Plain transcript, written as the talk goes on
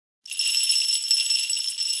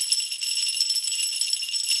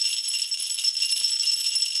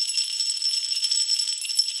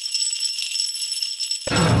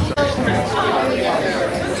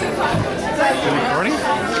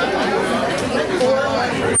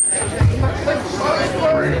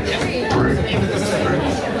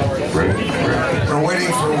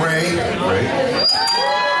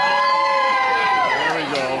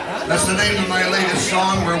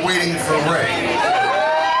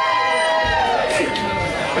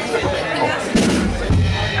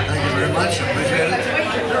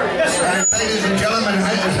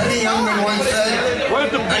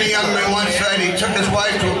a young man once said he took his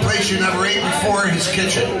wife to a place she never ate before, his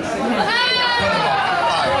kitchen.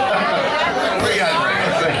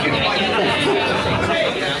 Thank you.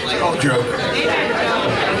 Oh, joke.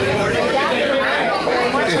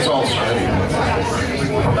 It's all sweaty.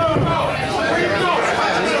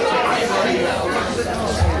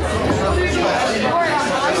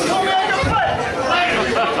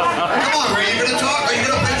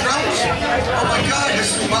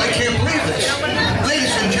 I can't believe this.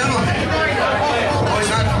 Ladies and gentlemen. Oh, he's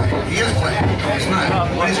not playing. He is playing. No, he's not.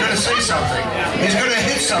 But he's going to say something. He's going to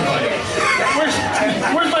hit somebody.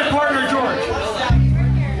 Where's my partner, George?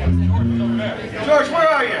 George, where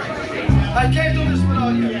are you? I can't do this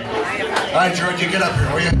without you. All right, George, you get up here,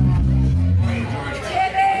 will you?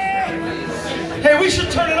 Hey, we should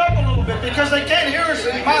turn it up a little bit because they can't hear us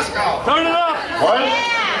in Moscow. Turn it up. What?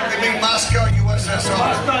 You mean Moscow, USSR?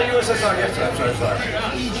 Moscow, USSR, yes, that's what I thought.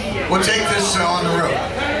 We'll take this on the road.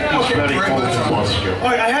 Okay. Very cold in Moscow. All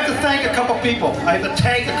right, I have to thank a couple people. I have to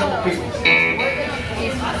thank a couple people.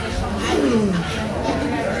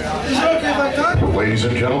 Is it okay if I talk? Ladies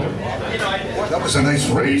and gentlemen, that was a nice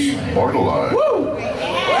race. BARTOLAI'S. Woo!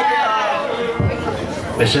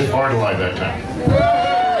 They said BARTOLAI'S that time.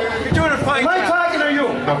 You're doing a fine. Am I talking or you?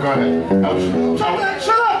 No, go ahead.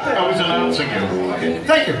 Shut up there. I was announcing you.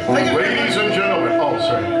 Thank you. Thank you. Ladies and gentlemen, oh,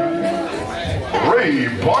 sorry. Ray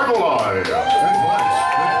BARTOLAI'S.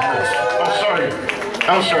 Oh, sorry.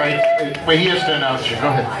 Oh, sorry. Wait, he has to announce you. Go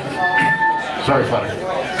ahead. Sorry, Father.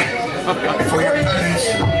 For your pennies,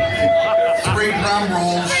 3 drum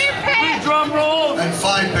rolls. 3 drum rolls. And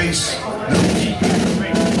 5 bass notes.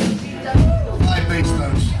 5 bass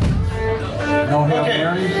notes. No Hail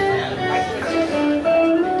Marys.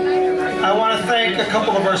 I want to thank a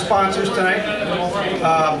couple of our sponsors tonight.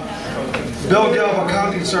 Bill Gelb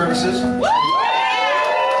Accounting Services.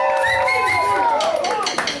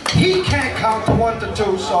 He can't count to 1 to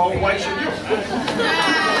 2, so why should you?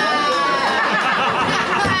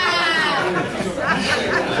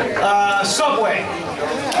 Subway.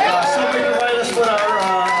 Subway provided us with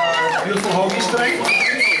our beautiful hoagies tonight.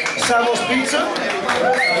 Savo's Pizza.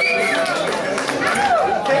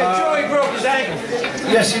 Joey broke his ankle.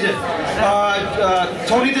 Yes, he did.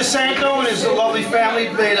 Tony DeSanto and his lovely family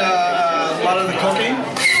made a lot of the cooking.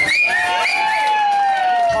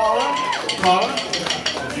 Paula.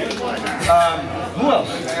 Who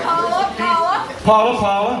else?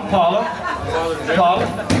 Paula.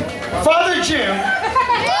 Father Jim.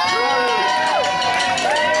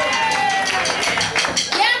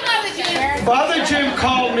 Father Jim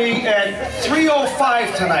called me at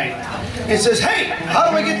 3:05 tonight and says, "Hey, how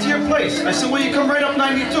do I get to your place?" I said, "Well, you come right up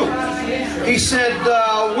 92. He said,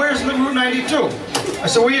 "Where's the Route 92? I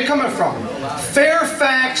said, "Where are you coming from?"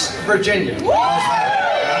 "Fairfax, Virginia."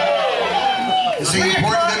 Is he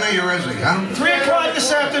important to me or is he, huh? 3 o'clock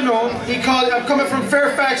this afternoon, he called, "I'm coming from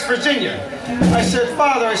Fairfax, Virginia." I said,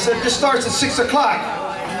 "Father," I said, "this starts at 6 o'clock.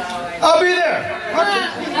 I'll be there." Okay.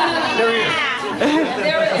 There he is.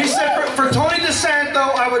 He said, for Tony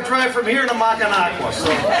DeSanto, I would drive from here to Macanaqua. So,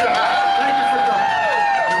 thank you for coming.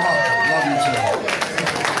 You're welcome. Love you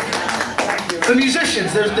too. The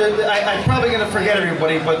musicians, I'm probably going to forget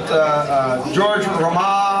everybody, but George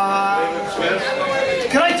Romiti.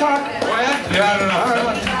 Can I talk? Yeah, I don't know.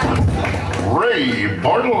 All right. Ray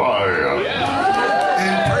BARTOLAI'S.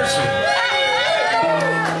 In person.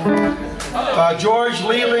 George,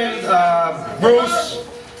 Leland, Bruce,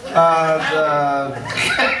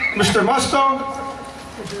 Mr. MUSTO.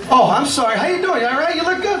 Oh, I'm sorry. How you doing? All right? You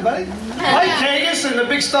look good, buddy. Mike Cagigas and the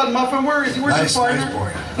big stud muffin. Where's your partner? Nice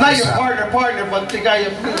boy. Not your partner, but the guy.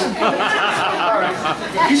 All right.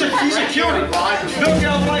 He's a cutie. Bill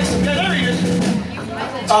Gelb likes him. Yeah, there he is.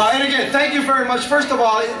 And again, thank you very much. First of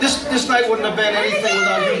all, this night wouldn't have been anything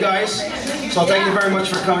without you guys. So thank you very much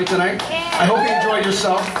for coming tonight. I hope you enjoyed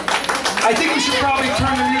yourself. I think we should probably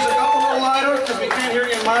turn the music up a little louder because we can't hear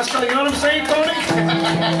you in Moscow. You know what I'm saying, Tony?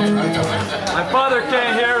 My father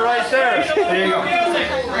can't hear right there. There you go.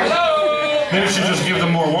 Maybe we should just give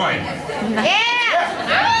them more wine.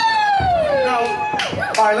 Now,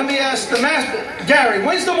 all right, let me ask the master. Gary,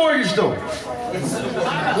 when's the mortgage due?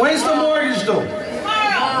 When's the mortgage due?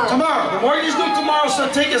 Tomorrow. The mortgage is due tomorrow, so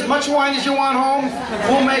take as much wine as you want home.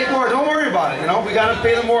 We'll make more. Don't worry about it, you know. We got to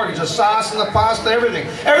pay the mortgage, the sauce and the pasta, everything.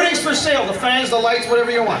 Everything's for sale. The fans, the lights,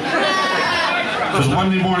 whatever you want. Because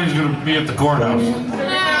Monday morning's going to be at the courthouse.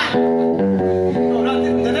 No, not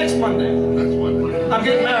the next Monday. I'm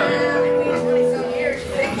getting married.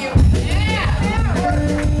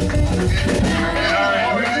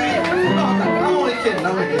 I'm only kidding.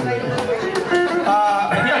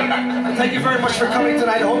 Thank thank you very much for coming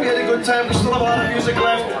tonight. I hope you had a good time. We still have a lot of music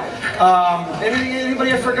left.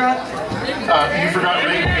 Anybody I forgot? You forgot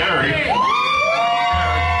Ray McGarry.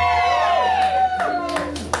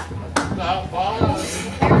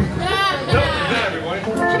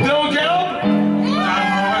 Bill Gelb?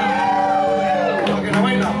 Okay, now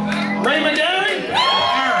wait now. Ray McGarry?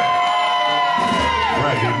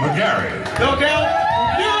 Ray McGarry. Bill Gelb?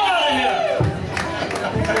 You're out of here!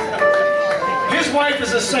 His wife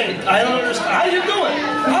is a saint. I don't understand. How do you do it?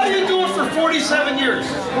 How do you do it for 47 years?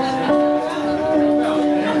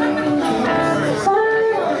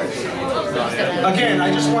 Again,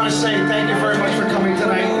 I just want to say thank you very much for coming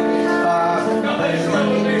tonight.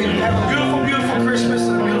 Have a beautiful, beautiful Christmas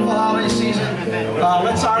and a beautiful holiday season.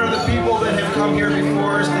 Let's honor the people that have come here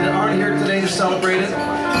before us that aren't here today to celebrate it.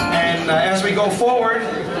 And as we go forward,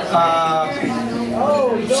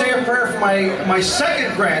 say a prayer for my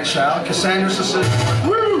second grandchild, Cassandra Cecilia,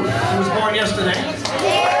 who was born yesterday.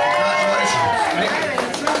 Congratulations.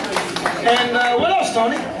 And what else,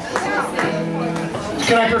 Tony?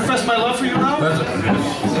 Can I profess my love for you now? That's it.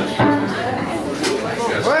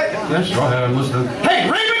 Yes. What? Yes, go ahead, I'm listening. Hey,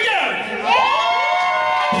 Ray McGarry!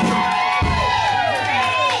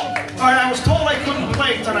 All right, I was told I couldn't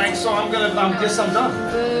play tonight, so I guess I'm done.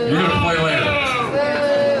 You're gonna play later.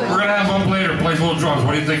 We're gonna have one later, plays little drums.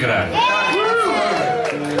 What do you think of that?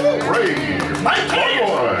 Ray, My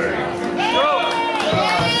boy!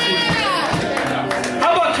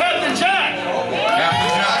 How about Captain Jack?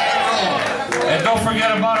 Captain Jack. And don't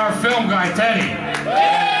forget about our film guy, Teddy.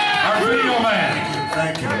 Our video man.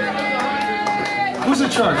 Thank you. Who's in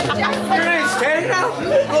charge? Your name's Teddy now?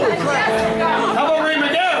 Holy crap. How about Ray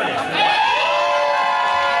McGarry?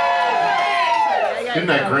 isn't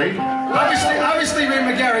that great? Obviously Ray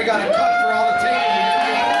McGarry got a cut for all the tape.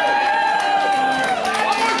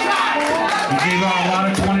 He gave out a lot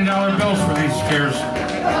of $20 bills for these scares.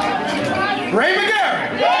 Ray McGarry!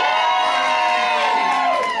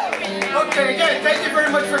 Okay, again, thank you very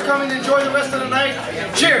much for coming. Enjoy the rest of the night.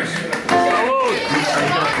 Cheers! Are you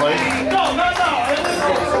gonna play? No.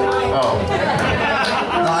 Oh.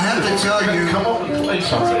 Now, I have to tell you, Come up and play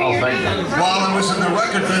something. Oh, thank you. while I was in the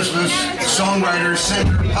record business, songwriter,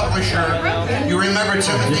 singer, publisher, you remember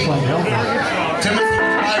Timothy? Timothy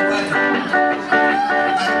was my record.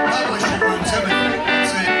 I published it on Timothy.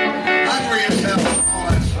 It's Hungry as Hell, all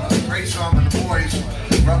that stuff. Great song with the boys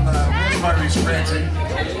from Rosemarie's Granting.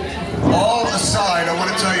 All aside, I want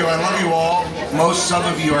to tell you I love you all. Some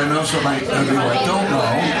of you I know, some of you I don't know.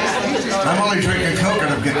 I'm only drinking Coke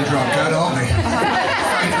and I'm getting drunk. God help me.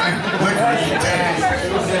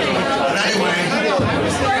 But anyway,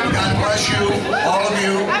 God bless you, all of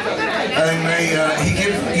you, and may He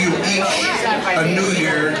give you each a new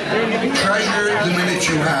year. Treasure the minute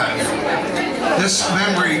you have. This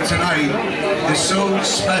memory tonight is so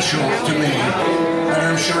special to me, and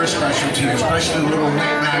I'm sure it's special to you, especially the little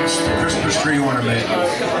knickknacks, the Christmas tree ornament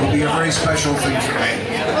will be a very special thing for me.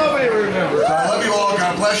 So I love you all,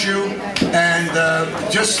 God bless you, and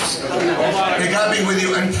just, may God be with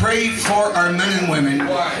you, and pray for our men and women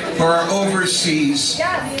who are overseas,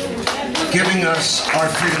 giving us our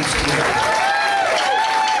freedoms today.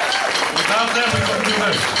 Without them, we couldn't do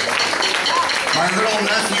this. My little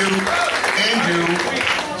nephew, Andrew,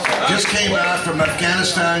 just came back from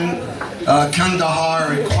Afghanistan,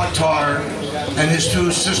 Kandahar and Qatar, and his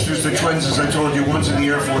two sisters, the twins, as I told you, one's in the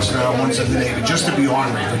Air Force now, one's in the Navy, just to be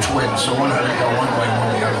ornery, the twins, so one had to go one way,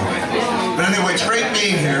 one the other way. But anyway, it's great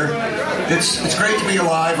being here. It's great to be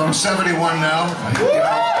alive. I'm 71 now.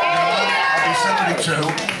 I'll be 72.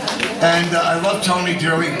 And I love Tony,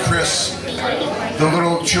 Joey, and Chris, the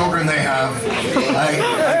little children they have. I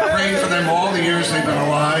pray for them all the years they've been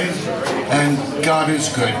alive, and God is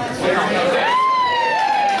good.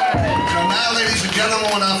 So now, ladies and gentlemen,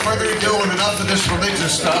 without further ado and enough of this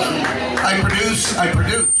religious stuff, I produce.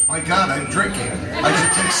 My God, I'm drinking. I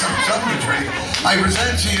should take something to drink. I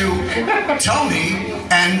present to you Tony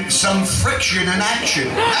and some Frixtion in action.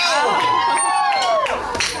 Ow!